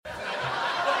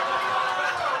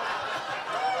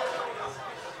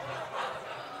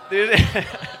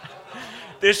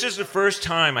This is the first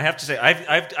time, I have to say,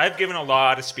 I've given a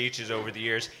lot of speeches over the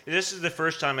years. This is the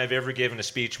first time I've ever given a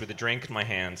speech with a drink in my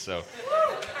hand, so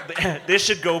this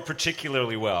should go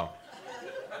particularly well.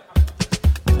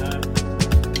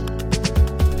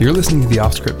 You're listening to the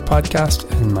Offscript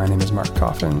podcast, and my name is Mark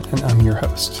Coffin, and I'm your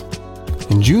host.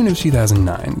 In June of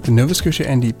 2009, the Nova Scotia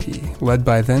NDP, led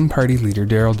by then-party leader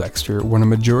Darrell Dexter, won a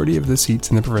majority of the seats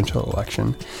in the provincial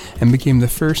election and became the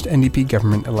first NDP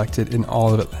government elected in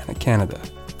all of Atlantic Canada.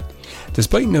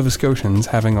 Despite Nova Scotians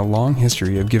having a long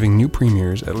history of giving new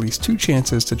premiers at least 2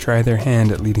 chances to try their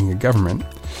hand at leading a government,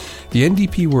 the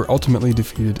NDP were ultimately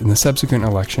defeated in the subsequent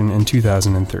election in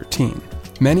 2013.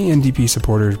 Many NDP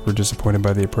supporters were disappointed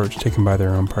by the approach taken by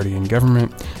their own party in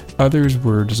government, others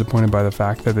were disappointed by the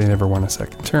fact that they never won a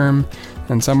second term,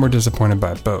 and some were disappointed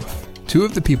by both. 2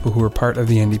 of the people who were part of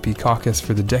the NDP caucus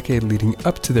for the decade leading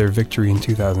up to their victory in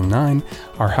 2009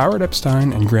 are Howard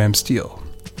Epstein and Graham Steele.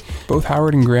 Both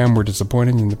Howard and Graham were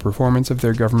disappointed in the performance of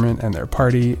their government and their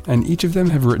party, and each of them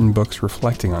have written books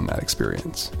reflecting on that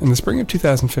experience. In the spring of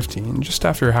 2015, just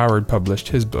after Howard published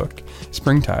his book,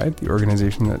 Springtide, the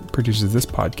organization that produces this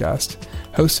podcast,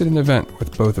 hosted an event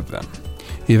with both of them.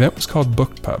 The event was called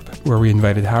Book Pub, where we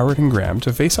invited Howard and Graham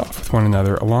to face off with one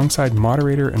another alongside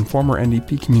moderator and former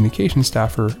NDP communications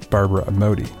staffer Barbara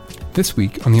Amodhi. This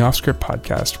week on the Offscript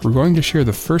podcast, we're going to share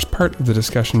the first part of the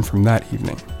discussion from that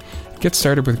evening. Get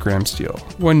started with Graham Steele.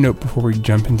 One note before we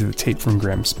jump into the tape from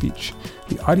Graham's speech.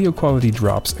 The audio quality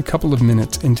drops a couple of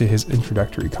minutes into his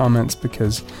introductory comments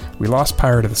because we lost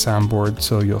power to the soundboard,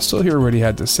 so you'll still hear what he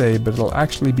had to say, but it'll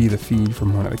actually be the feed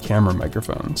from one of the camera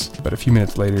microphones. But a few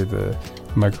minutes later, the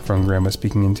microphone Graham was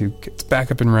speaking into gets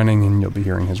back up and running, and you'll be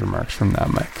hearing his remarks from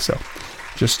that mic. So,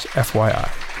 just FYI,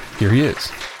 here he is.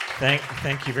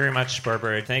 Thank you very much,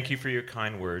 Barbara. Thank you for your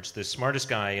kind words. The smartest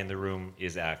guy in the room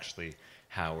is actually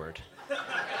Howard.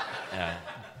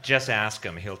 Just ask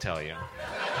him, he'll tell you.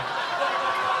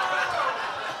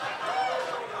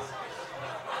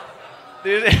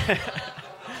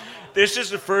 This is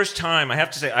the first time, I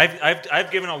have to say, I've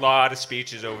given a lot of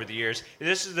speeches over the years.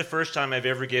 This is the first time I've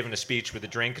ever given a speech with a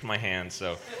drink in my hand,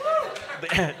 so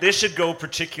this should go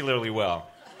particularly well.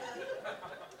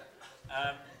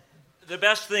 The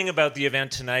best thing about the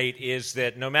event tonight is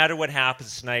that no matter what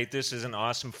happens tonight, this is an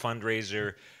awesome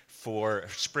fundraiser for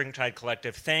Springtide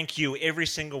Collective. Thank you, every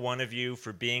single one of you,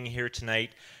 for being here tonight,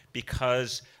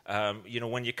 because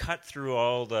when you cut through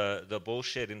all the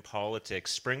bullshit in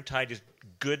politics, Springtide is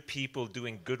good people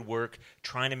doing good work,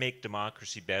 trying to make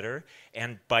democracy better,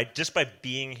 and by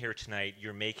being here tonight,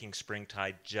 you're making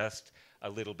Springtide just a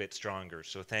little bit stronger.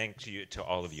 So thank you to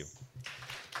all of you.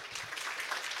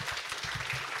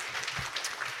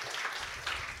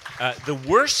 The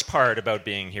worst part about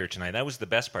being here tonight, that was the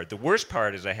best part. The worst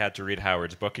part is I had to read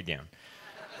Howard's book again.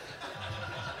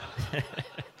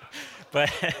 But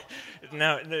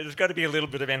now, there's got to be a little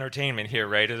bit of entertainment here,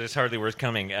 right? It's hardly worth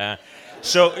coming.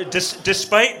 So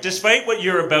despite what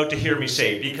you're about to hear me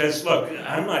say, because, look,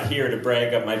 I'm not here to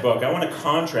brag up my book. I want to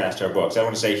contrast our books. I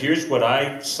want to say, here's what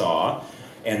I saw,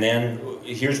 and then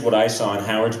here's what I saw in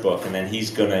Howard's book, and then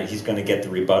he's gonna get the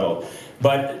rebuttal.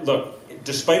 But, look,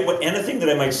 despite anything that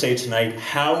I might say tonight,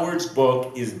 Howard's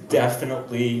book is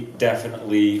definitely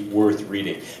worth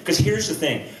reading. Because here's the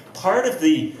thing. Part of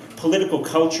the political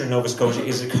culture in Nova Scotia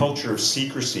is a culture of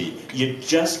secrecy. You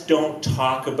just don't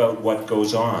talk about what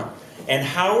goes on. And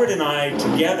Howard and I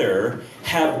together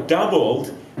have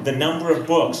doubled the number of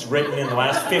books written in the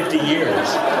last 50 years.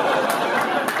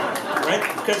 Right?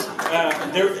 Because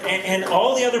and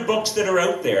all the other books that are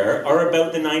out there are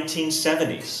about the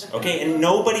 1970s, okay? And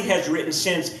nobody has written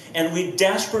since, and we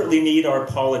desperately need our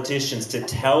politicians to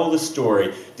tell the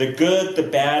story, the good, the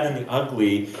bad, and the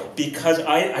ugly, because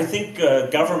I think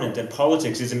government and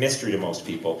politics is a mystery to most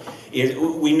people.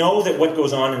 We know that what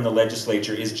goes on in the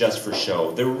legislature is just for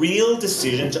show. The real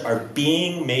decisions are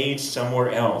being made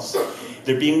somewhere else.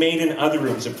 They're being made in other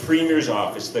rooms, the Premier's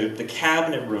office, the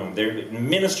cabinet room, the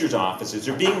ministers' offices.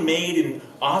 They're being made in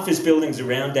office buildings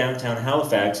around downtown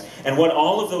Halifax. And what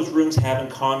all of those rooms have in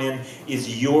common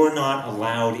is you're not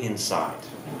allowed inside.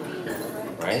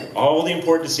 Right? All the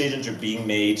important decisions are being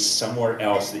made somewhere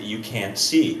else that you can't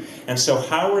see. And so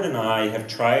Howard and I have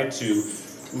tried to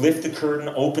lift the curtain,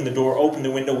 open the door, open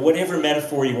the window, whatever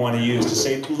metaphor you want to use, to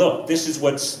say, look, this is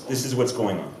what's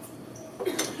going on.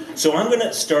 So I'm going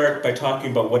to start by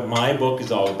talking about what my book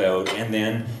is all about, and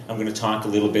then I'm going to talk a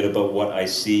little bit about what I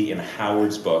see in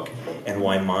Howard's book and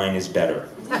why mine is better.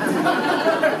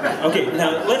 Okay,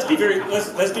 now let's be very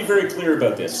clear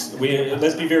about this.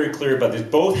 Let's be very clear about this.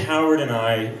 Both Howard and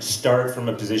I start from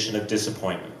a position of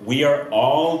disappointment. We are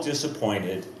all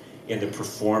disappointed in the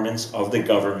performance of the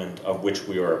government of which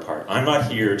we are a part. I'm not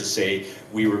here to say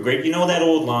we were great. You know that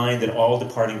old line that all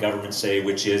departing governments say,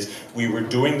 which is, we were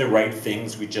doing the right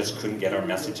things, we just couldn't get our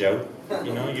message out.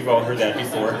 You know, you've all heard that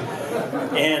before.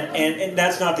 And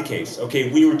that's not the case.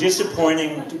 Okay, we were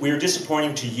disappointing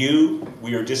to you,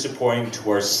 we were disappointing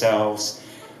to ourselves.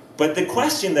 But the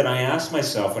question that I asked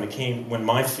myself when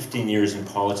my 15 years in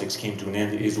politics came to an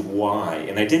end is why?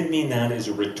 And I didn't mean that as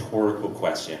a rhetorical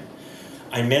question.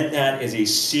 I meant that as a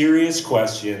serious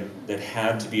question that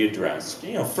had to be addressed,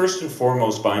 you know, first and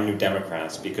foremost by New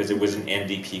Democrats, because it was an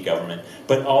NDP government,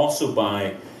 but also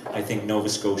by, I think, Nova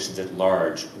Scotians at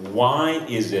large. Why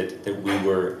is it that we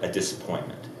were a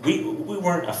disappointment? We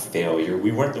weren't a failure.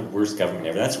 We weren't the worst government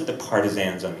ever. That's what the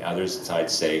partisans on the other side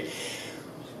say.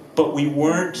 But we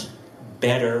weren't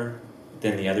better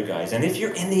than the other guys. And if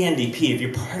you're in the NDP, if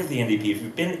you're part of the NDP, if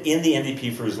you've been in the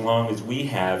NDP for as long as we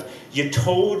have, you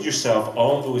told yourself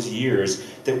all those years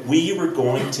that we were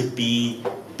going to be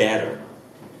better.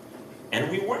 And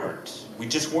we weren't. We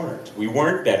just weren't. We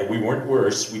weren't better. We weren't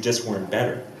worse. We just weren't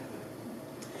better.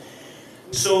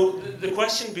 So the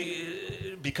question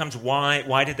becomes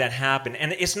why did that happen?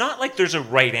 And it's not like there's a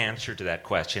right answer to that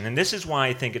question. And this is why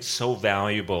I think it's so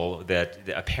valuable that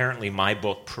apparently my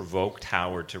book provoked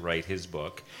Howard to write his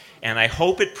book. And I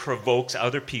hope it provokes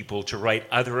other people to write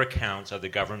other accounts of the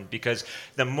government, because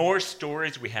the more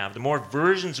stories we have, the more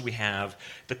versions we have,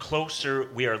 the closer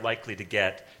we are likely to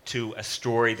get to a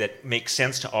story that makes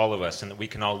sense to all of us and that we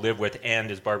can all live with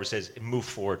and, as Barbara says, move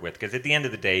forward with. Because at the end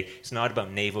of the day, it's not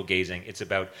about navel-gazing. It's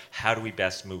about how do we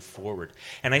best move forward.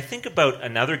 And I think about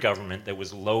another government that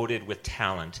was loaded with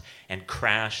talent and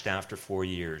crashed after 4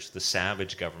 years, the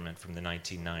Savage government from the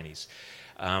 1990s.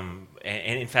 And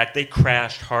in fact, they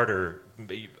crashed harder,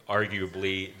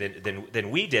 arguably, than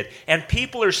we did. And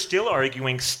people are still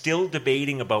arguing, still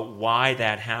debating about why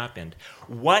that happened.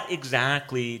 What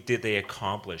exactly did they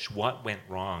accomplish? What went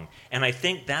wrong? And I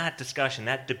think that discussion,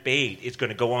 that debate, is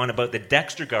going to go on about the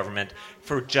Dexter government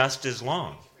for just as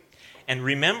long. And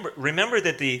remember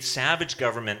that the Savage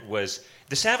government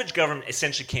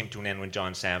essentially came to an end when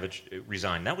John Savage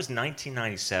resigned. That was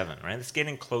 1997, right? It's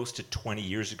getting close to 20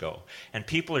 years ago. And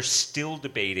people are still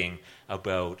debating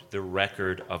about the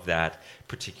record of that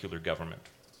particular government.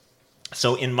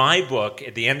 So in my book,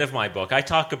 at the end of my book, I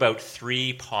talk about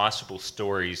 3 possible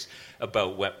stories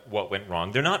about what went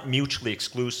wrong. They're not mutually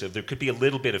exclusive. There could be a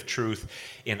little bit of truth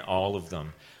in all of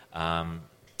them.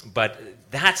 But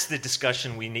that's the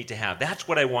discussion we need to have. That's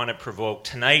what I want to provoke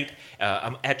tonight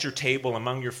at your table,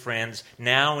 among your friends,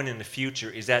 now and in the future,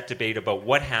 is that debate about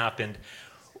what happened,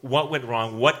 what went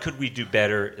wrong, what could we do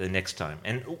better the next time.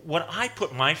 And what I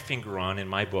put my finger on in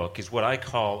my book is what I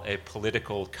call a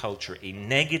political culture, a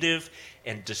negative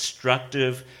and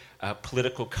destructive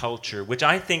political culture, which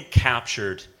I think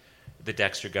captured the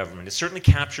Dexter government. It certainly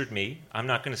captured me. I'm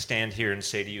not going to stand here and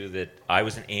say to you that I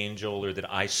was an angel or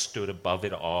that I stood above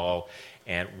it all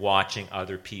and watching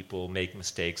other people make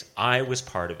mistakes. I was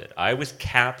part of it. I was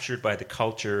captured by the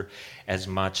culture as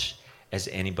much as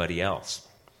anybody else.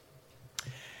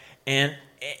 And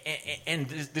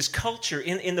this culture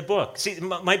in the book, see,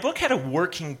 my book had a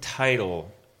working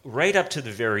title right up to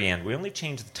the very end. We only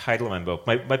changed the title of my book.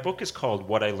 My book is called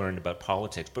What I Learned About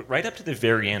Politics, but right up to the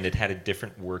very end it had a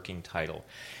different working title,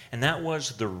 and that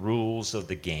was The Rules of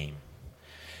the Game.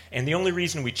 And the only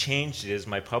reason we changed it is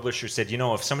my publisher said, you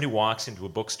know, if somebody walks into a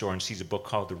bookstore and sees a book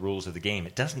called The Rules of the Game,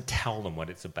 it doesn't tell them what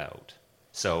it's about.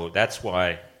 So that's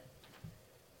why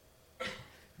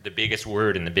the biggest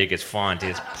word in the biggest font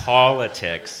is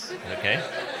politics, okay?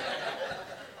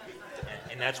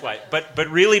 And that's why. But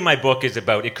really my book is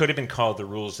about, it could have been called The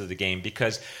Rules of the Game,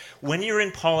 because when you're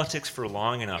in politics for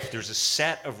long enough, there's a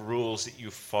set of rules that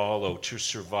you follow to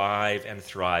survive and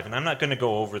thrive. And I'm not going to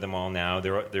go over them all now.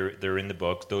 They're in the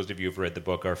book. Those of you who've read the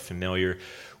book are familiar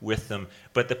with them.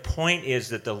 But the point is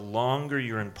that the longer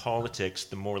you're in politics,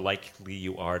 the more likely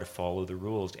you are to follow the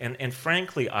rules. And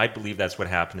frankly, I believe that's what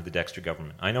happened to the Dexter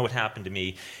government. I know what happened to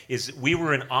me is we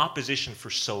were in opposition for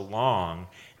so long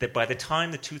that by the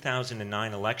time the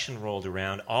 2009 election rolled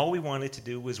around, all we wanted to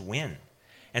do was win.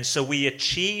 And so we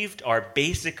achieved our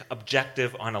basic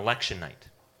objective on election night.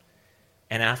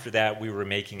 And after that, we were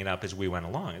making it up as we went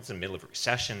along. It's in the middle of a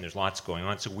recession. There's lots going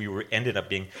on. So we ended up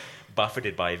being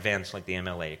buffeted by events like the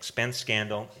MLA expense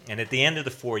scandal. And at the end of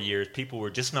the 4 years, people were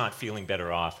just not feeling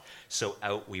better off. So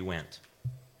out we went.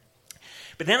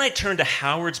 But then I turned to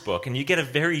Howard's book, and you get a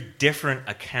very different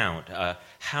account.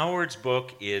 Howard's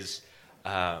book is...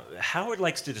 Howard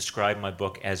likes to describe my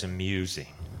book as amusing.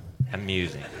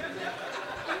 Amusing.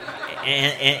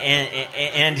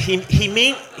 And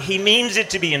he means it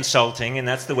to be insulting, and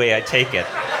that's the way I take it.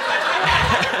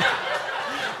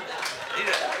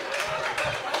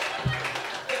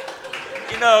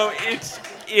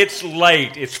 It's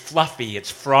light, it's fluffy, it's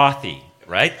frothy,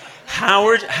 right?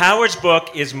 Howard's book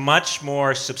is much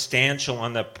more substantial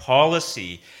on the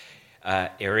policy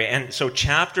area, and so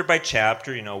chapter by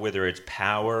chapter, whether it's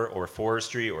power or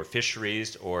forestry or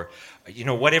fisheries or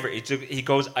whatever, he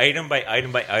goes item by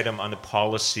item on the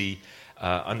policy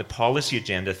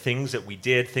agenda, things that we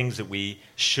did, things that we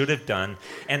should have done.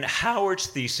 And Howard's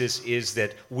thesis is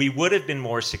that we would have been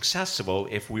more successful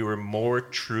if we were more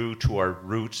true to our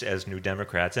roots as New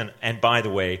Democrats, and by the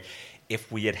way,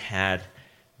 if we had had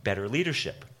better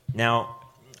leadership. Now,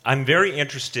 I'm very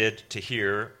interested to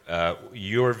hear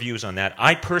your views on that.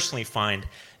 I personally find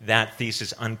that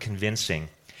thesis unconvincing.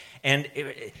 And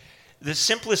the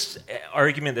simplest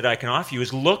argument that I can offer you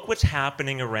is look what's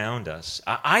happening around us.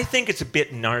 I think it's a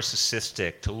bit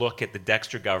narcissistic to look at the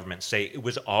Dexter government and say it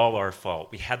was all our fault.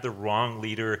 We had the wrong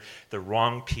leader, the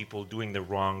wrong people doing the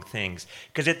wrong things.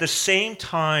 Because at the same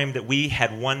time that we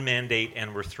had one mandate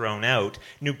and were thrown out,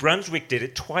 New Brunswick did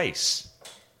it twice.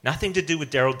 Nothing to do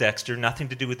with Darrell Dexter, nothing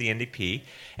to do with the NDP.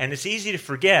 And it's easy to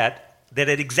forget that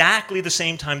at exactly the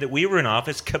same time that we were in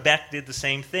office, Quebec did the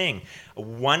same thing. A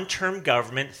one-term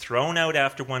government thrown out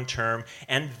after one term,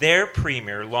 and their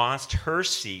premier lost her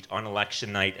seat on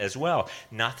election night as well.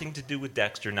 Nothing to do with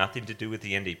Dexter, nothing to do with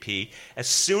the NDP. As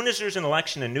soon as there's an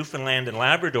election in Newfoundland and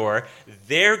Labrador,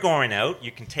 they're going out.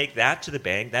 You can take that to the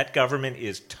bank. That government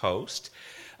is toast.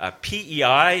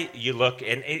 PEI, you look,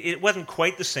 and it wasn't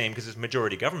quite the same because it's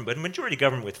majority government, but a majority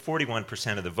government with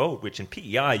 41% of the vote, which in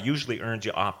PEI usually earns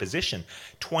you opposition.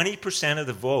 20% of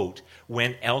the vote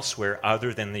went elsewhere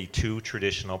other than the two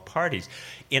traditional parties.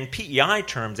 In PEI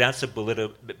terms, that's a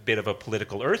bit of a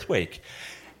political earthquake.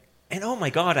 And oh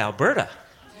my God, Alberta.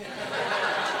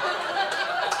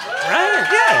 Right?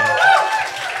 Yeah.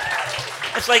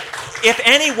 It's like, if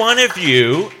any one of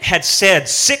you had said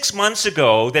 6 months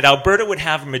ago that Alberta would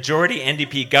have a majority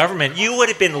NDP government, you would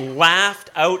have been laughed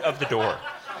out of the door,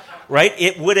 right?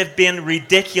 It would have been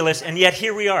ridiculous, and yet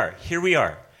here we are.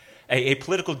 A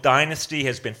political dynasty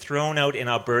has been thrown out in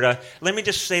Alberta. Let me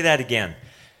just say that again.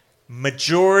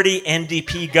 Majority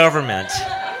NDP government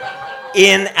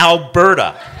in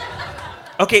Alberta.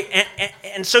 Okay,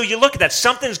 and so you look at that,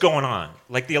 something's going on.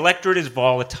 Like the electorate is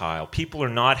volatile. People are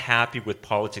not happy with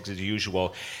politics as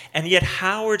usual. And yet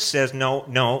Howard says,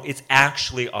 no, it's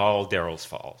actually all Darrell's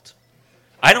fault.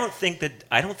 I don't think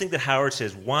that Howard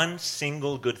says one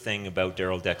single good thing about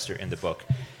Darrell Dexter in the book.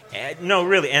 No,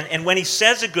 really. And when he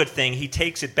says a good thing, he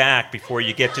takes it back before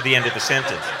you get to the end of the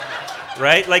sentence.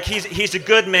 Right? Like he's a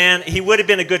good man. He would have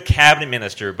been a good cabinet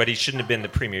minister, but he shouldn't have been the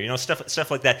premier. Stuff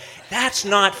like that. That's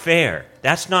not fair.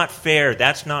 That's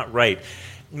not right.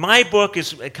 My book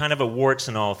is kind of a warts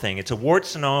and all thing. It's a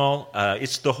warts and all.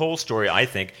 It's the whole story, I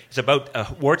think. It's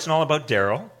about warts and all about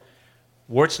Darrell,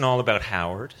 warts and all about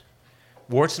Howard,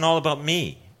 warts and all about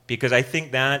me, because I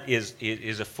think that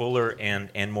is a fuller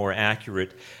and more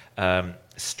accurate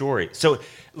story. So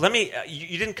let me,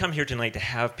 you didn't come here tonight to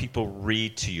have people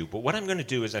read to you, but what I'm going to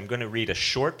do is I'm going to read a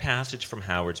short passage from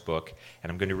Howard's book, and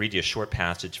I'm going to read you a short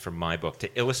passage from my book to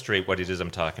illustrate what it is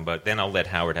I'm talking about. Then I'll let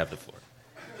Howard have the floor.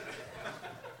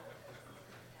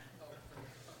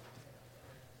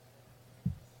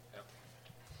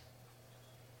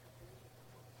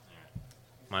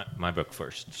 My book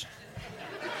first.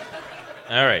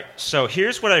 All right, so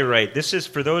here's what I write. This is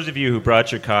for those of you who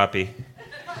brought your copy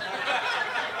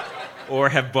or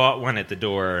have bought one at the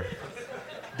door.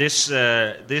 This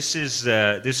is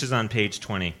on page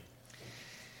 20.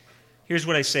 Here's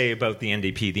what I say about the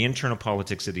NDP, the internal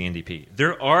politics of the NDP.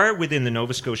 There are within the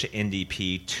Nova Scotia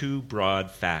NDP two broad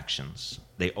factions.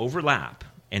 They overlap,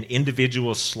 and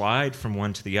individuals slide from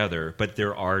one to the other, but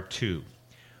there are two.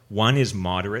 One is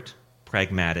moderate,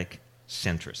 pragmatic,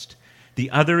 centrist.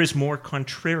 The other is more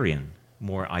contrarian,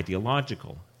 more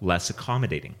ideological, less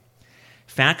accommodating.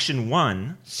 Faction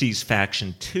 1 sees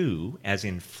Faction 2 as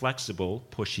inflexible,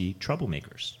 pushy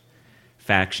troublemakers.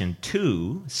 Faction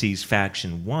 2 sees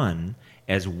Faction 1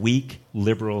 as weak,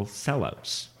 liberal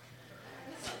sellouts.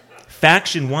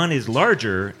 Faction 1 is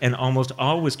larger and almost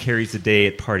always carries the day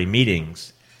at party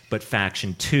meetings, but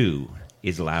Faction 2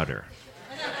 is louder.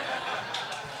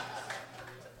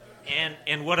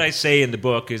 And what I say in the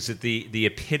book is that the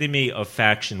epitome of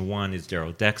Faction 1 is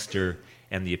Darrell Dexter,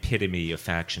 and the epitome of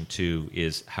Faction 2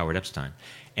 is Howard Epstein.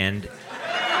 And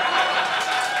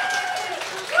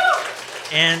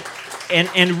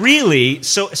And really,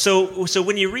 so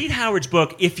when you read Howard's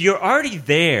book, if you're already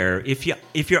there, if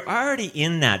you're already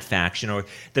in that faction, or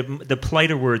the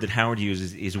politer word that Howard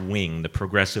uses is wing, the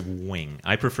progressive wing.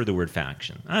 I prefer the word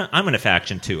faction. I'm in a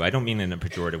faction too. I don't mean in a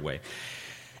pejorative way.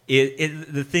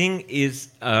 The thing is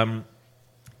that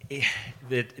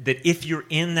if you're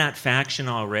in that faction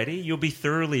already, you'll be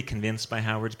thoroughly convinced by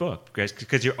Howard's book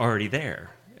because you're already there.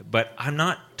 But I'm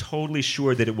not totally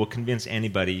sure that it will convince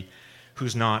anybody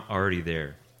who's not already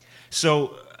there.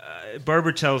 So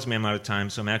Barbara tells me I'm out of time,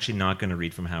 so I'm actually not going to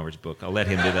read from Howard's book. I'll let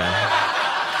him do that.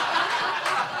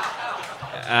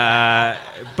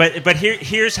 But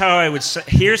here's how I would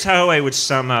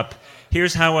sum up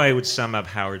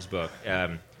Howard's book,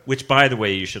 which, by the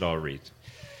way, you should all read.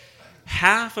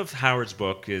 Half of Howard's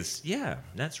book is,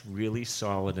 that's really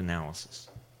solid analysis.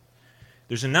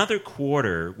 There's another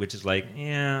quarter which is like,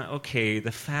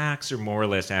 the facts are more or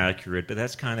less accurate, but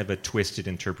that's kind of a twisted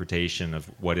interpretation of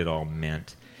what it all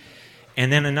meant. And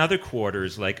then another quarter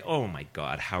is like, oh my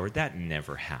God, Howard, that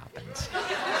never happened.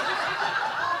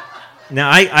 Now,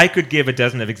 I could give a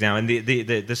dozen of examples.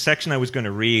 The section I was going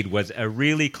to read was a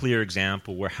really clear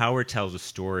example where Howard tells a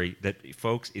story that,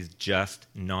 folks, is just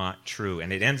not true.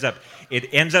 And it ends up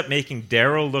making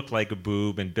Darryl look like a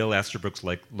boob and Bill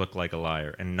Esterbrook look like a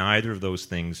liar. And neither of those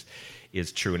things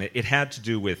is true. And it had to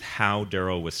do with how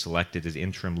Darryl was selected as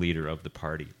interim leader of the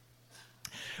party.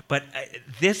 But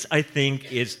this, I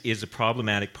think, is a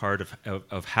problematic part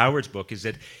of Howard's book, is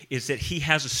that he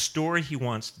has a story he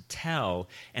wants to tell,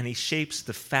 and he shapes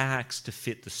the facts to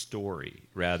fit the story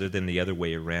rather than the other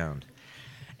way around.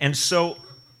 And so,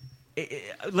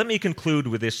 let me conclude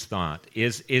with this thought: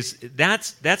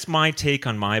 that's my take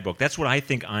on my book. That's what I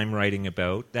think I'm writing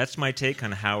about. That's my take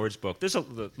on Howard's book. There's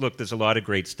a lot of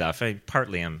great stuff.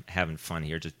 Partly I'm having fun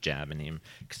here, just jabbing him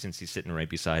since he's sitting right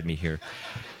beside me here.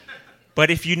 But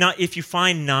if you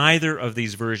find neither of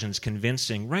these versions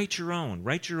convincing, write your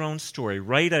own story,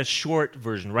 write a short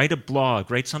version, write a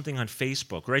blog, write something on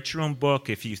Facebook, write your own book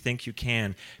if you think you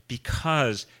can,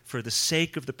 because for the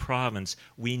sake of the province,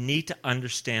 we need to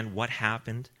understand what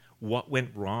happened, what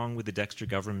went wrong with the Dexter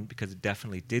government, because it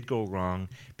definitely did go wrong,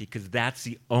 because that's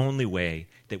the only way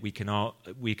that we can all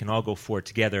go forward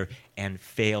together and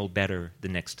fail better the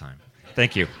next time.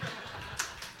 Thank you.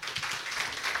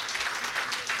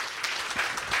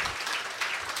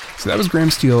 So that was Graham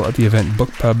Steele at the event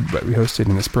Book Pub that we hosted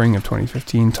in the spring of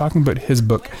 2015, talking about his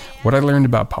book, What I Learned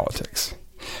About Politics.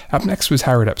 Up next was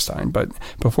Howard Epstein, but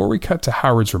before we cut to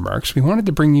Howard's remarks, we wanted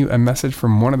to bring you a message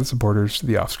from one of the supporters to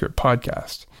the Offscript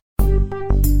podcast.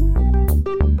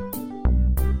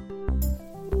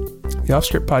 The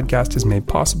Offscript podcast is made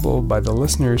possible by the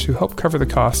listeners who help cover the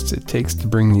costs it takes to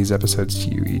bring these episodes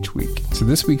to you each week. So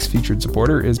this week's featured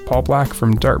supporter is Paul Black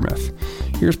from Dartmouth.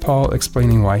 Here's Paul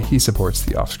explaining why he supports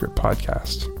the Offscript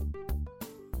podcast.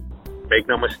 Make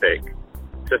no mistake,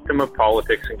 the system of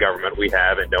politics and government we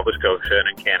have in Nova Scotia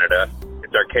and in Canada,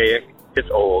 it's archaic, it's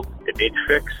old, it needs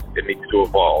fixed, it needs to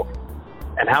evolve.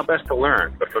 And how best to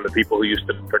learn but from the people who used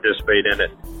to participate in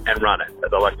it and run it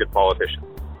as elected politicians,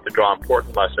 to draw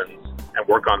important lessons and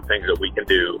work on things that we can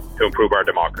do to improve our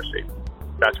democracy.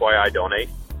 That's why I donate,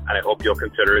 and I hope you'll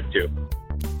consider it too.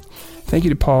 Thank you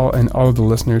to Paul and all of the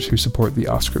listeners who support the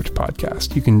Offscript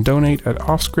podcast. You can donate at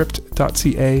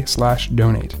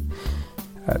offscript.ca/donate.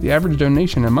 The average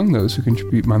donation among those who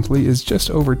contribute monthly is just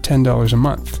over $10 a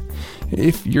month.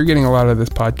 If you're getting a lot of this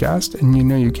podcast and you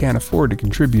know you can't afford to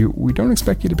contribute, we don't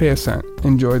expect you to pay a cent.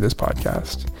 Enjoy this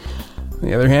podcast. On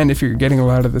the other hand, if you're getting a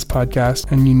lot of this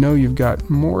podcast and you know you've got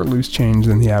more loose change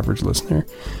than the average listener,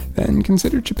 then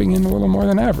consider chipping in a little more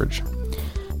than average.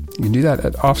 You can do that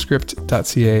at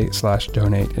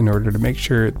offscript.ca/donate in order to make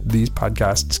sure these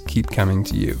podcasts keep coming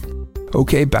to you.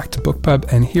 Okay, back to Book Pub,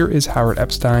 and here is Howard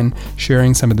Epstein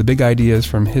sharing some of the big ideas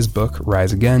from his book,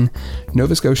 Rise Again,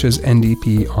 Nova Scotia's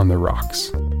NDP on the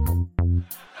Rocks.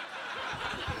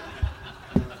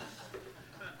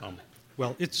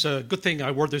 Well, it's a good thing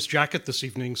I wore this jacket this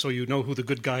evening, so you know who the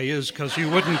good guy is, because you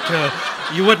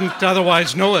wouldn't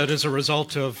otherwise know it as a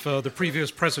result of the previous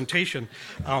presentation.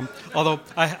 Although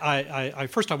I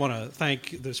want to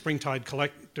thank the Springtide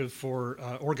Collective for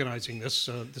organizing this.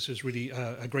 This is really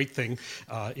a great thing.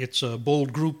 It's a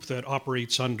bold group that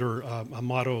operates under a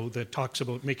motto that talks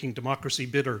about making democracy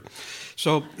bitter.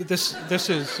 So this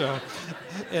is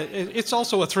it's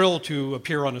also a thrill to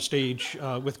appear on a stage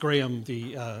with Graham,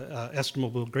 the estimable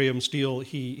Graham Steele.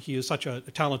 He is such a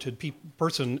talented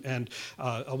person and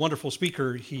a wonderful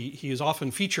speaker. He is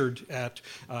often featured at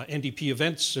NDP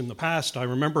events in the past. I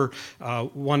remember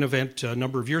one event a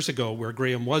number of years ago where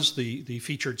Graham was the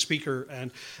featured featured speaker.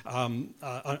 And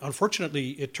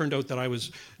unfortunately, it turned out that I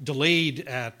was delayed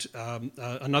at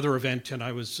another event, and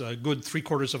I was a good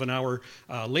 3/4 of an hour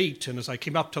late. And as I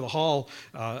came up to the hall,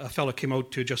 a fellow came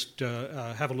out to just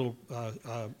have a little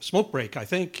smoke break, I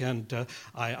think. And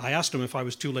I asked him if I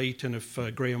was too late and if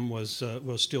Graham was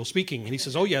still speaking. And he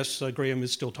says, "Oh yes, Graham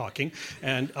is still talking."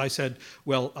 And I said,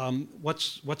 "Well,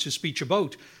 what's his speech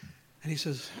about?" And he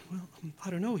says, "Well, I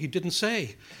don't know. He didn't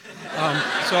say."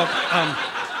 So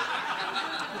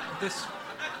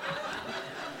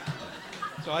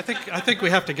I think we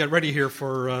have to get ready here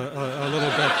for a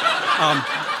little bit.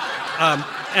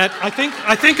 And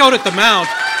I think out at the Mount.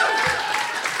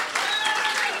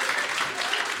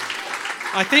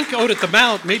 I think out at the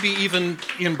Mount, maybe even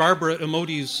in Barbara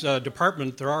Emodi's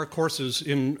department, there are courses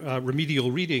in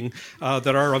remedial reading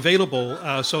that are available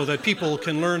so that people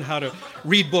can learn how to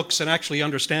read books and actually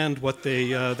understand what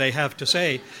they have to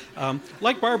say.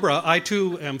 Like Barbara, I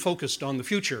too am focused on the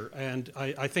future, and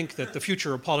I think that the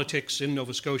future of politics in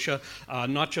Nova Scotia,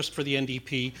 not just for the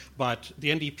NDP, but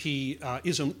the NDP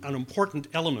is an important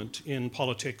element in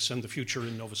politics and the future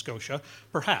in Nova Scotia,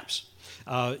 perhaps.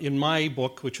 In my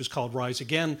book, which is called Rise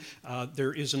Again,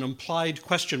 there is an implied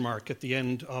question mark at the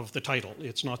end of the title.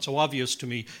 It's not so obvious to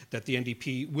me that the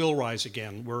NDP will rise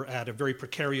again. We're at a very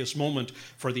precarious moment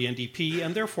for the NDP,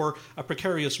 and therefore a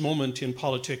precarious moment in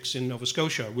politics in Nova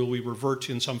Scotia. Will we revert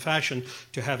in some fashion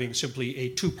to having simply a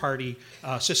two-party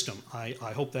system?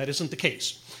 I hope that isn't the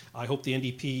case. I hope the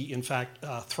NDP, in fact,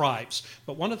 thrives.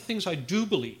 But one of the things I do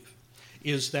believe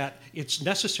is that it's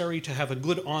necessary to have a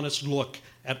good, honest look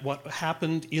at what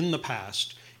happened in the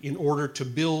past in order to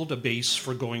build a base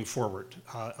for going forward.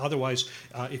 Otherwise,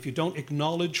 if you don't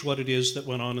acknowledge what it is that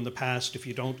went on in the past, if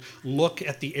you don't look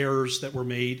at the errors that were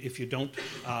made, if you don't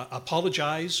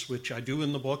apologize, which I do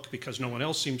in the book because no one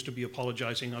else seems to be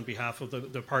apologizing on behalf of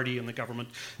the party and the government,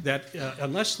 that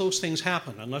unless those things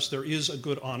happen, unless there is a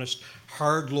good, honest,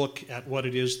 hard look at what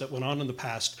it is that went on in the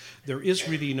past, there is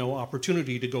really no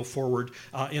opportunity to go forward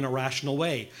in a rational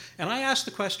way. And I ask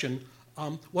the question,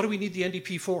 what do we need the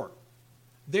NDP for?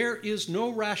 There is no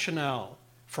rationale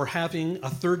for having a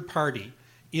third party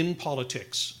in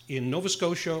politics in Nova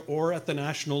Scotia or at the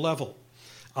national level,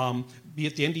 be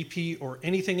it the NDP or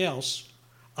anything else,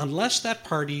 unless that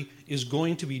party is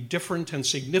going to be different and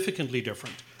significantly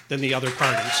different than the other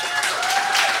parties.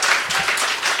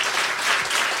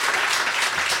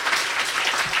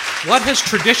 What has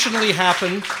traditionally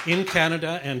happened in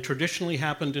Canada and traditionally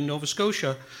happened in Nova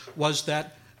Scotia was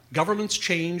that governments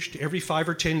changed every 5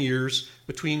 or 10 years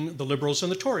between the Liberals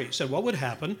and the Tories. And what would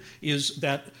happen is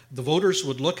that the voters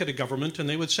would look at a government and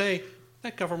they would say,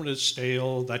 that government is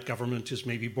stale, that government is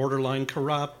maybe borderline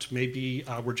corrupt, maybe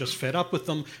we're just fed up with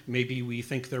them, maybe we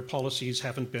think their policies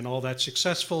haven't been all that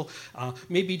successful,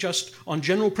 maybe just on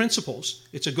general principles,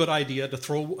 it's a good idea to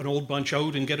throw an old bunch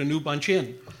out and get a new bunch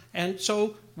in. And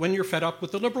so when you're fed up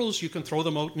with the Liberals, you can throw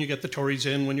them out and you get the Tories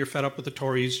in. When you're fed up with the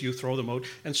Tories, you throw them out.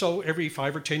 And so every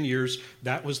 5 or 10 years,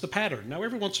 that was the pattern. Now,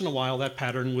 every once in a while, that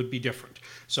pattern would be different.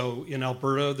 So in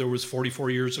Alberta, there was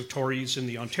 44 years of Tories.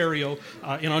 In Ontario,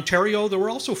 there were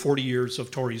also 40 years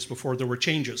of Tories before there were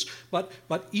changes. But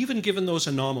even given those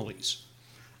anomalies,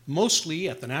 mostly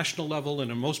at the national level and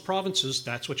in most provinces,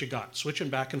 that's what you got, switching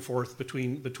back and forth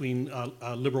between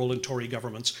Liberal and Tory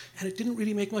governments. And it didn't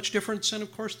really make much difference, and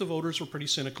of course the voters were pretty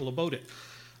cynical about it.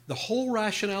 The whole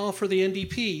rationale for the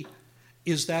NDP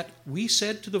is that we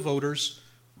said to the voters,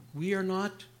 we are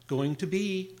not going to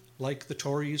be like the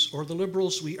Tories or the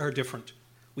Liberals, we are different.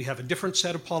 We have a different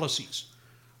set of policies.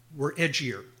 We're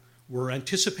edgier. We're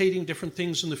anticipating different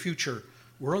things in the future.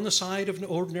 We're on the side of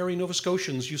ordinary Nova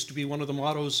Scotians, used to be one of the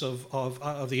mottos of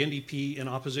the NDP in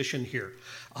opposition here.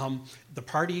 The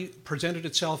party presented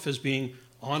itself as being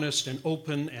honest and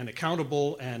open and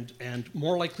accountable and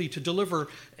more likely to deliver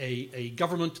a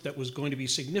government that was going to be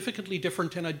significantly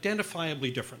different and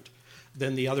identifiably different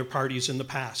than the other parties in the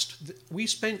past. We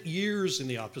spent years in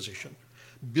the opposition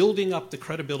building up the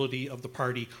credibility of the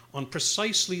party on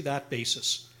precisely that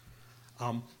basis.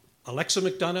 Alexa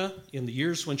McDonough, in the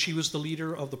years when she was the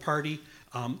leader of the party,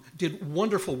 did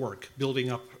wonderful work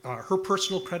building up her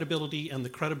personal credibility and the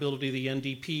credibility of the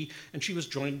NDP, and she was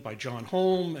joined by John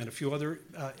Holm and a few other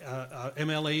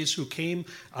MLAs who came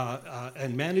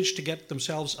and managed to get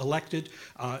themselves elected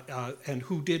and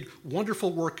who did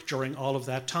wonderful work during all of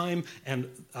that time, and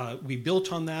we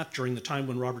built on that during the time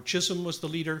when Robert Chisholm was the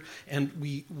leader, and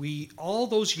we all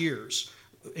those years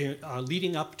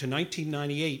leading up to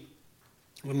 1998,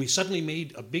 when we suddenly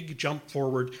made a big jump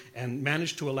forward and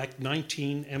managed to elect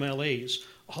 19 MLAs,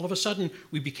 All of a sudden,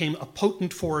 we became a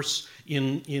potent force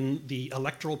in the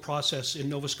electoral process in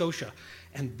Nova Scotia.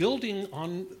 And building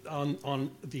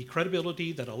on the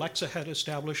credibility that Alexa had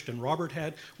established and Robert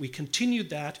had, we continued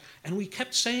that, and we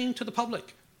kept saying to the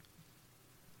public,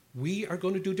 we are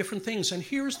going to do different things. And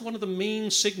here's one of the main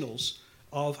signals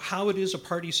of how it is a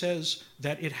party says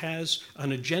that it has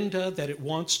an agenda that it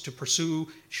wants to pursue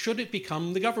should it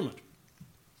become the government.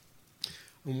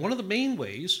 And one of the main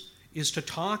ways is to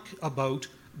talk about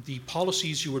the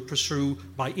policies you would pursue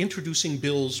by introducing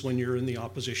bills when you're in the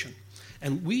opposition.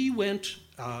 And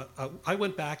I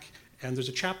went back, and there's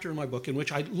a chapter in my book in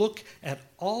which I look at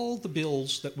all the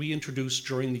bills that we introduced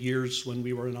during the years when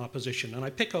we were in opposition. And I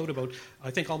pick out about,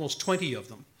 I think, almost 20 of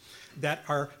them that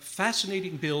are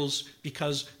fascinating bills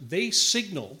because they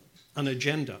signal an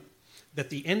agenda that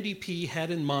the NDP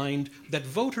had in mind that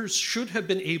voters should have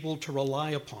been able to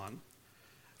rely upon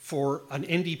for an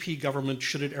NDP government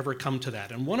should it ever come to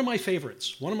that. And one of my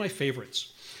favorites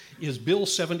is Bill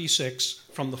 76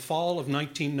 from the fall of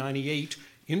 1998,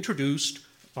 introduced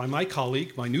by my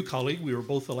colleague, my new colleague, we were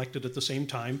both elected at the same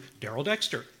time, Darrell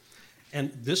Dexter.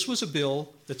 And this was a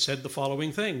bill that said the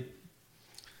following thing: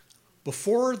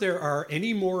 before there are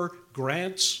any more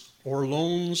grants or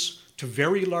loans to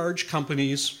very large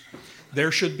companies,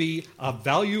 there should be a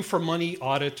value for money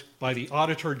audit by the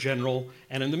Auditor General,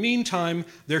 and in the meantime,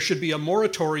 there should be a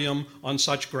moratorium on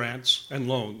such grants and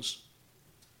loans.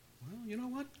 Well, you know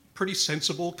what? Pretty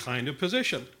sensible kind of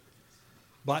position.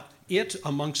 But it,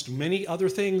 amongst many other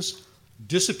things,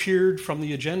 disappeared from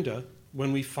the agenda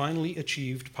when we finally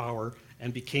achieved power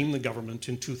and became the government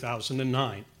in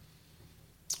 2009.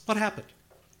 What happened?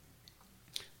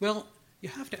 Well, you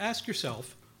have to ask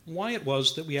yourself why it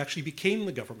was that we actually became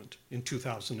the government in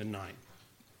 2009.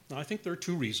 Now, I think there are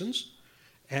two reasons.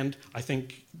 And I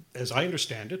think, as I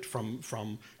understand it, from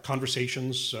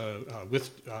conversations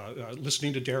with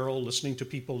listening to Darrell, listening to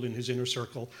people in his inner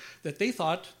circle, that they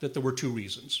thought that there were two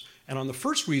reasons. And on the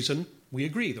first reason, we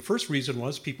agree. The first reason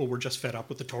was people were just fed up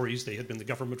with the Tories. They had been the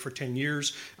government for 10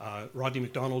 years. Rodney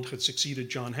MacDonald had succeeded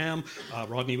John Hamm.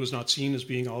 Rodney was not seen as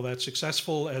being all that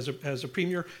successful as a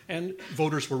premier, and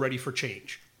voters were ready for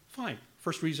change. Fine.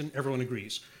 First reason, everyone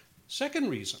agrees. Second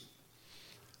reason,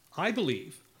 I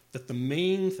believe that the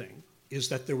main thing is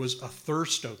that there was a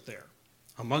thirst out there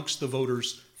amongst the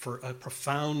voters for a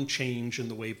profound change in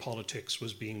the way politics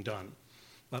was being done.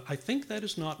 But I think that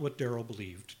is not what Darrell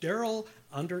believed. Darrell,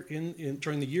 during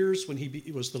the years when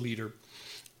he was the leader,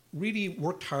 really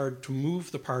worked hard to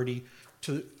move the party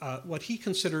to what he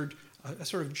considered a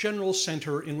sort of general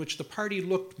center in which the party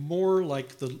looked more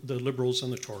like the Liberals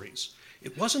and the Tories.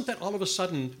 It wasn't that all of a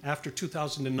sudden, after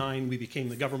 2009, we became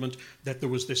the government, that there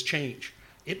was this change.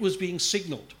 It was being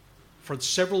signaled for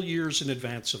several years in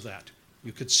advance of that.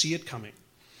 You could see it coming.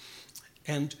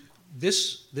 And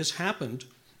this happened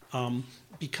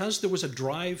because there was a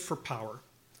drive for power.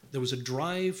 There was a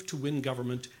drive to win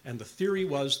government, and the theory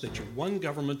was that you won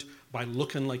government by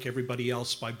looking like everybody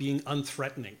else, by being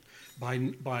unthreatening,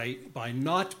 by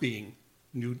not being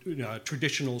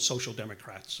traditional social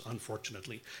democrats,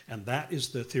 unfortunately. And that is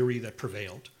the theory that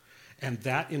prevailed. And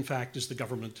that, in fact, is the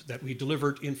government that we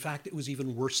delivered. In fact, it was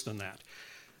even worse than that.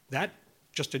 That,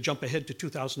 just to jump ahead to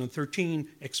 2013,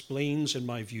 explains, in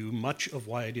my view, much of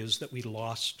why it is that we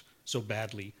lost so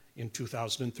badly in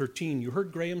 2013. You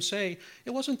heard Graham say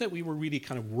it wasn't that we were really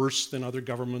kind of worse than other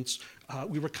governments.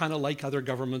 We were kind of like other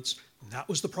governments. That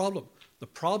was the problem. The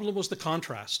problem was the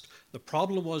contrast. The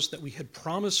problem was that we had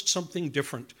promised something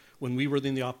different when we were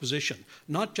in the opposition.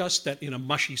 Not just that in a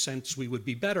mushy sense we would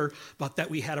be better, but that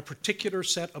we had a particular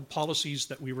set of policies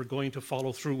that we were going to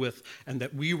follow through with and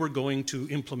that we were going to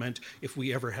implement if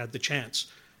we ever had the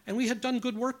chance. And we had done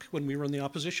good work when we were in the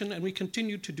opposition, and we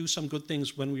continued to do some good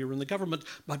things when we were in the government,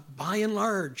 but by and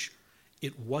large,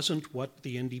 it wasn't what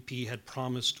the NDP had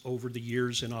promised over the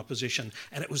years in opposition.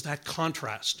 And it was that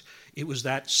contrast. It was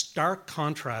that stark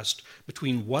contrast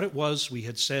between what it was we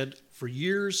had said for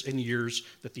years and years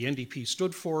that the NDP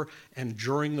stood for, and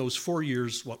during those 4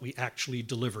 years, what we actually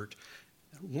delivered.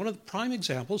 One of the prime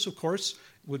examples, of course,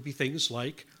 would be things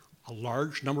like a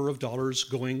large number of dollars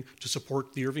going to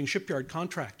support the Irving Shipyard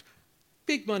contract.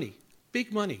 Big money,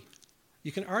 big money.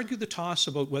 You can argue the toss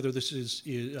about whether this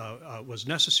was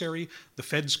necessary. The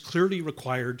feds clearly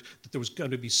required that there was going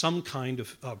to be some kind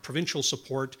of provincial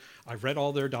support. I've read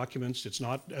all their documents. It's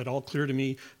not at all clear to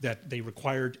me that they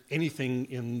required anything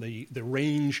in the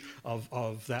range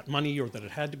of that money or that it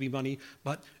had to be money.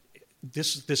 But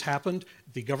this happened.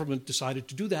 The government decided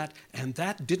to do that, and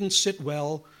that didn't sit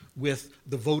well with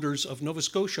the voters of Nova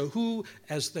Scotia, who,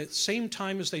 at the same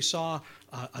time as they saw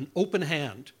an open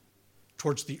hand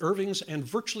towards the Irvings and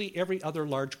virtually every other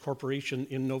large corporation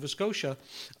in Nova Scotia.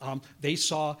 They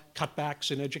saw cutbacks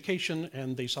in education,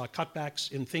 and they saw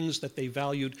cutbacks in things that they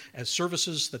valued as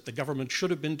services that the government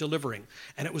should have been delivering.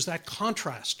 And it was that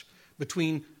contrast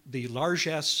between the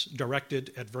largesse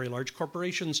directed at very large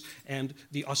corporations and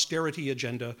the austerity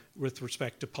agenda with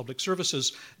respect to public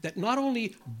services that not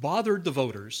only bothered the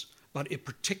voters, but it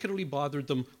particularly bothered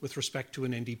them with respect to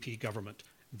an NDP government.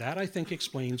 That, I think,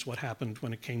 explains what happened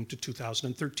when it came to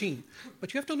 2013.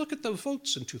 But you have to look at the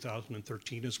votes in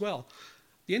 2013 as well.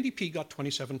 The NDP got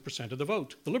 27% of the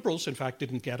vote. The Liberals, in fact,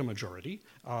 didn't get a majority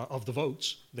of the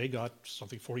votes. They got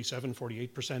something 47,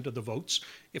 48% of the votes.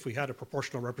 If we had a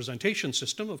proportional representation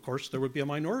system, of course, there would be a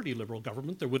minority Liberal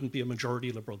government. There wouldn't be a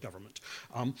majority Liberal government.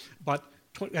 But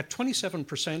at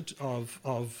 27%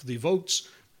 of the votes,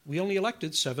 we only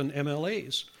elected 7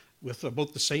 MLAs. With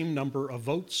about the same number of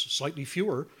votes, slightly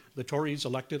fewer. The Tories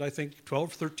elected, I think,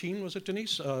 12, 13, was it,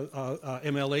 Denise?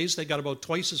 MLAs. They got about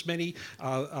twice as many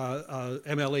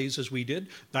MLAs as we did.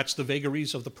 That's the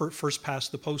vagaries of the first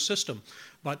past the post system.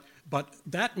 But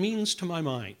that means, to my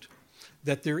mind,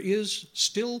 that there is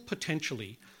still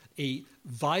potentially a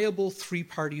viable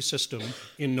three-party system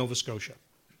in Nova Scotia.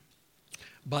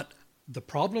 But the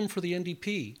problem for the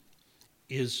NDP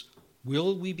is,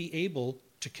 will we be able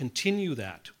to continue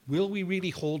that? Will we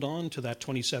really hold on to that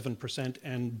 27%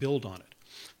 and build on it?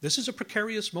 This is a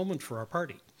precarious moment for our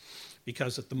party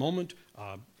because at the moment,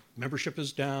 membership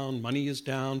is down, money is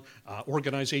down,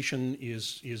 organization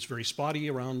is very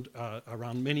spotty around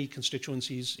many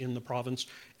constituencies in the province,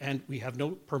 and we have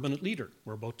no permanent leader.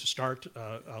 We're about to start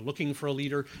looking for a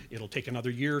leader. It'll take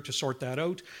another year to sort that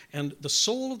out, and the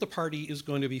soul of the party is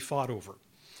going to be fought over.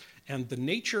 And the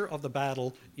nature of the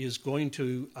battle is going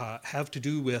to have to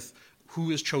do with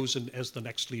who is chosen as the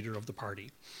next leader of the party.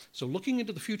 So looking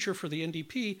into the future for the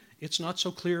NDP, it's not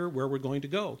so clear where we're going to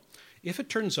go. If it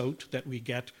turns out that we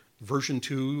get version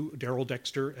 2, Darrell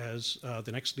Dexter, as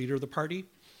the next leader of the party,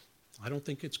 I don't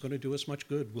think it's going to do us much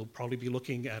good. We'll probably be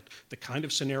looking at the kind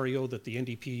of scenario that the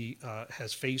NDP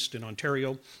has faced in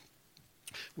Ontario,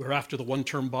 where after the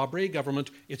one-term Bob Rae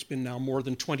government, it's been now more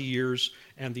than 20 years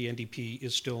and the NDP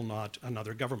is still not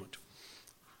another government.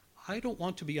 I don't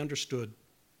want to be understood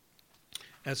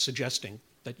as suggesting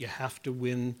that you have to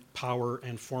win power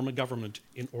and form a government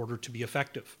in order to be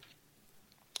effective.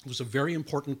 It was a very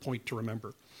important point to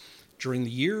remember. During the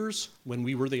years when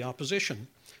we were the opposition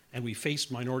and we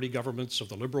faced minority governments of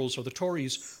the Liberals or the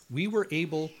Tories, we were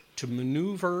able to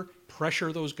maneuver,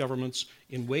 pressure those governments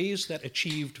in ways that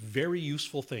achieved very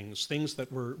useful things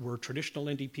that were traditional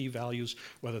NDP values,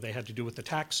 whether they had to do with the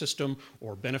tax system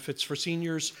or benefits for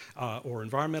seniors or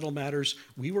environmental matters.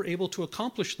 We were able to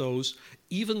accomplish those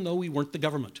even though we weren't the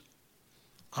government.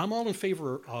 I'm all in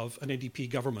favor of an NDP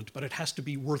government, but it has to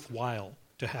be worthwhile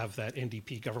to have that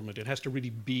NDP government. It has to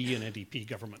really be an NDP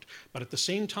government. But at the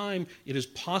same time, it is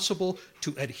possible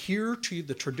to adhere to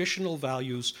the traditional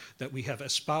values that we have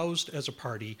espoused as a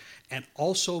party and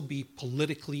also be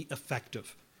politically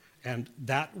effective. And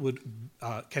that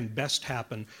can best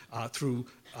happen through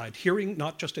adhering,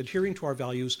 not just adhering to our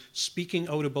values, speaking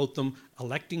out about them,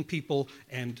 electing people,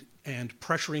 and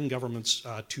pressuring governments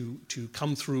to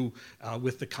come through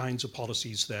with the kinds of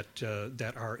policies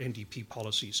that are NDP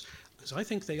policies. Because I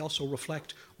think they also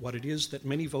reflect what it is that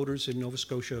many voters in Nova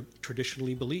Scotia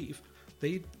traditionally believe.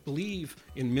 They believe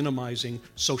in minimizing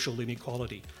social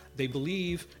inequality. They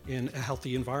believe in a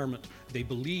healthy environment. They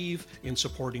believe in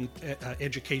supporting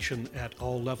education at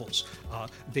all levels.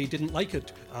 They didn't like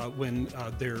it when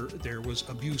there was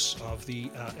abuse of the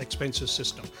expenses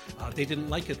system. They didn't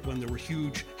like it when there were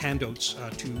huge handouts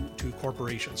to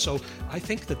corporations. So I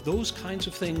think that those kinds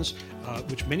of things,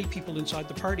 which many people inside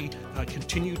the party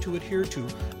continue to adhere to,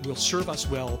 will serve us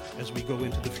well as we go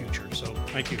into the future. So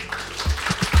thank you.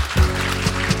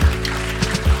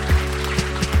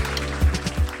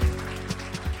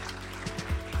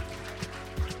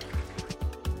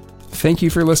 Thank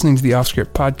you for listening to the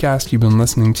Offscript podcast. You've been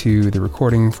listening to the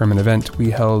recording from an event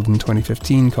we held in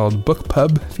 2015 called Book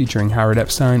Pub, featuring Howard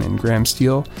Epstein and Graham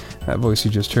Steele. That voice you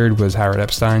just heard was Howard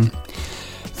Epstein.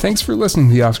 Thanks for listening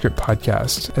to the Offscript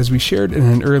podcast. As we shared in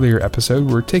an earlier episode,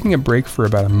 we're taking a break for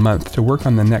about a month to work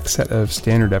on the next set of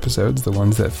standard episodes, the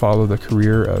ones that follow the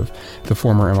career of the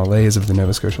former MLAs of the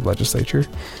Nova Scotia Legislature.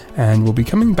 And we'll be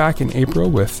coming back in April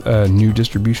with a new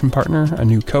distribution partner, a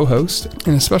new co-host,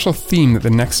 and a special theme that the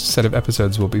next set of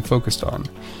episodes will be focused on.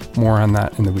 More on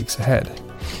that in the weeks ahead.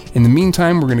 In the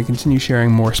meantime, we're going to continue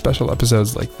sharing more special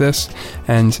episodes like this,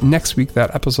 and next week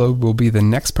that episode will be the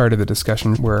next part of the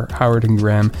discussion where Howard and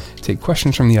Graham take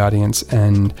questions from the audience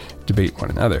and debate one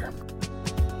another.